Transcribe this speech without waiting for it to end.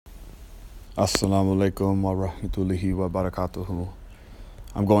Assalamu alaikum wa rahmatullahi wa barakatuhu.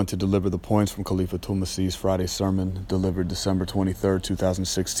 I'm going to deliver the points from Khalifatul Masih's Friday sermon, delivered December 23rd,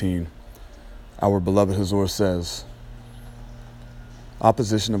 2016. Our beloved Hazur says,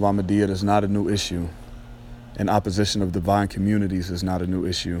 opposition of Ahmadiyya is not a new issue, and opposition of divine communities is not a new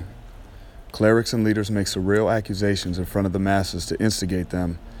issue. Clerics and leaders make surreal accusations in front of the masses to instigate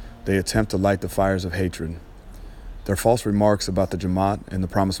them. They attempt to light the fires of hatred. Their false remarks about the Jamaat and the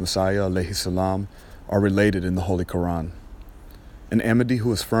promised Messiah alayhi salam are related in the Holy Quran. An Ahmadi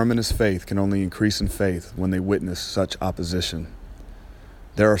who is firm in his faith can only increase in faith when they witness such opposition.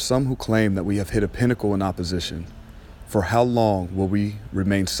 There are some who claim that we have hit a pinnacle in opposition. For how long will we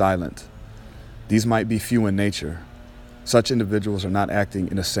remain silent? These might be few in nature. Such individuals are not acting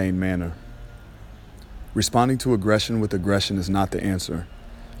in a sane manner. Responding to aggression with aggression is not the answer.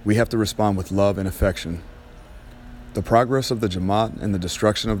 We have to respond with love and affection. The progress of the Jamaat and the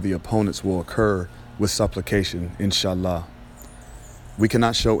destruction of the opponents will occur with supplication, inshallah. We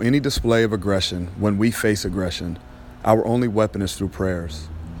cannot show any display of aggression when we face aggression. Our only weapon is through prayers.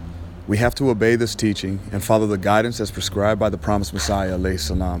 We have to obey this teaching and follow the guidance as prescribed by the promised Messiah alayhi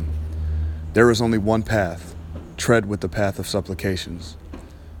salam. There is only one path. Tread with the path of supplications.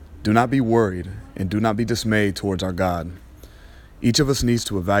 Do not be worried and do not be dismayed towards our God. Each of us needs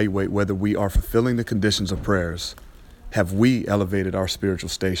to evaluate whether we are fulfilling the conditions of prayers. Have we elevated our spiritual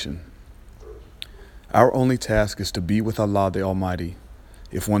station? Our only task is to be with Allah the Almighty.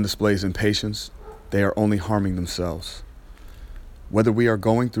 If one displays impatience, they are only harming themselves. Whether we are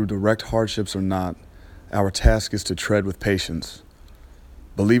going through direct hardships or not, our task is to tread with patience.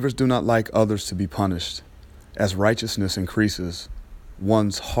 Believers do not like others to be punished. As righteousness increases,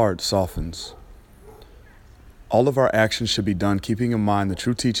 one's heart softens. All of our actions should be done keeping in mind the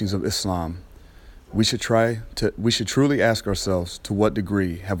true teachings of Islam. We should truly ask ourselves, to what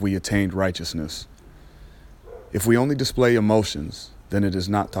degree have we attained righteousness? If we only display emotions, then it is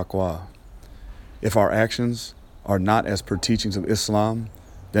not taqwa. If our actions are not as per teachings of Islam,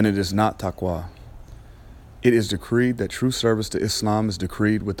 then it is not taqwa. It is decreed that true service to Islam is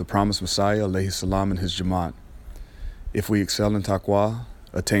decreed with the promised Messiah alayhi salam and his Jamaat. If we excel in taqwa,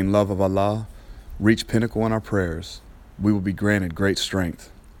 attain love of Allah, reach pinnacle in our prayers, we will be granted great strength.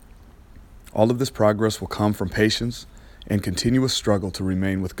 All of this progress will come from patience and continuous struggle to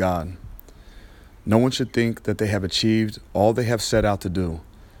remain with God. No one should think that they have achieved all they have set out to do.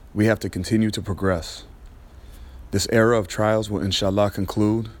 We have to continue to progress. This era of trials will inshallah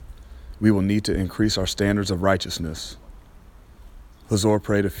conclude. We will need to increase our standards of righteousness. Hazur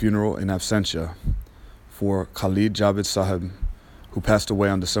prayed a funeral in absentia for Khalid Javed Sahib, who passed away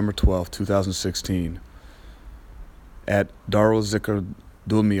on December 12, 2016, at Darul Zikr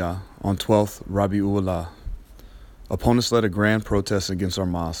Dulmiya on 12th Rabi'ul Awwal. Opponents led a grand protest against our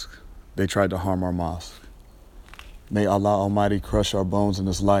mosque. They tried to harm our mosque. May Allah Almighty crush our bones in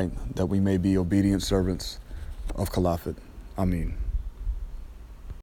His light, that we may be obedient servants of Caliphate. Ameen.